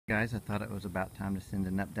Guys, I thought it was about time to send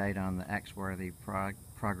an update on the Axworthy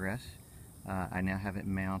progress. I now have it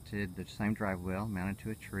mounted, the same drive wheel, mounted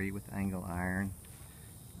to a tree with angle iron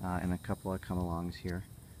and a couple of come-alongs here.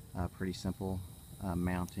 Pretty simple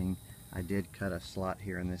mounting. I did cut a slot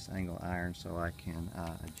here in this angle iron so I can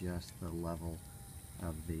adjust the level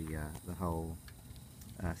of the whole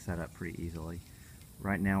setup pretty easily.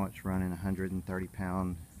 Right now it's running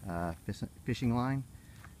 130-pound fishing line.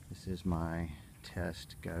 This is my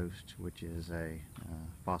test Ghost, which is a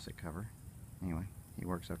faucet cover. Anyway, he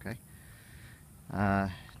works okay.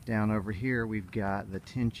 Down over here we've got the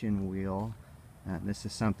tension wheel. This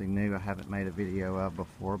is something new I haven't made a video of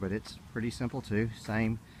before, but it's pretty simple too.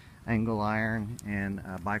 Same angle iron and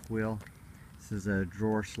bike wheel. This is a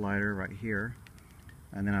drawer slider right here,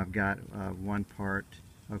 and then I've got one part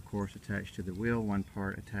of course attached to the wheel, one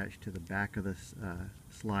part attached to the back of the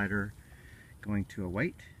slider going to a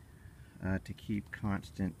weight to keep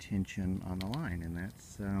constant tension on the line, and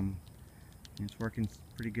that's it's working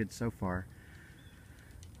pretty good so far.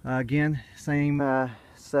 Again, same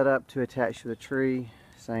setup to attach to the tree,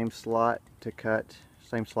 same slot to cut,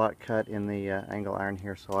 same slot cut in the angle iron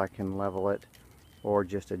here so I can level it or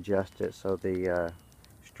just adjust it so the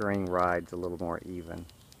string rides a little more even.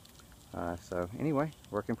 So anyway,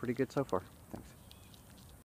 working pretty good so far.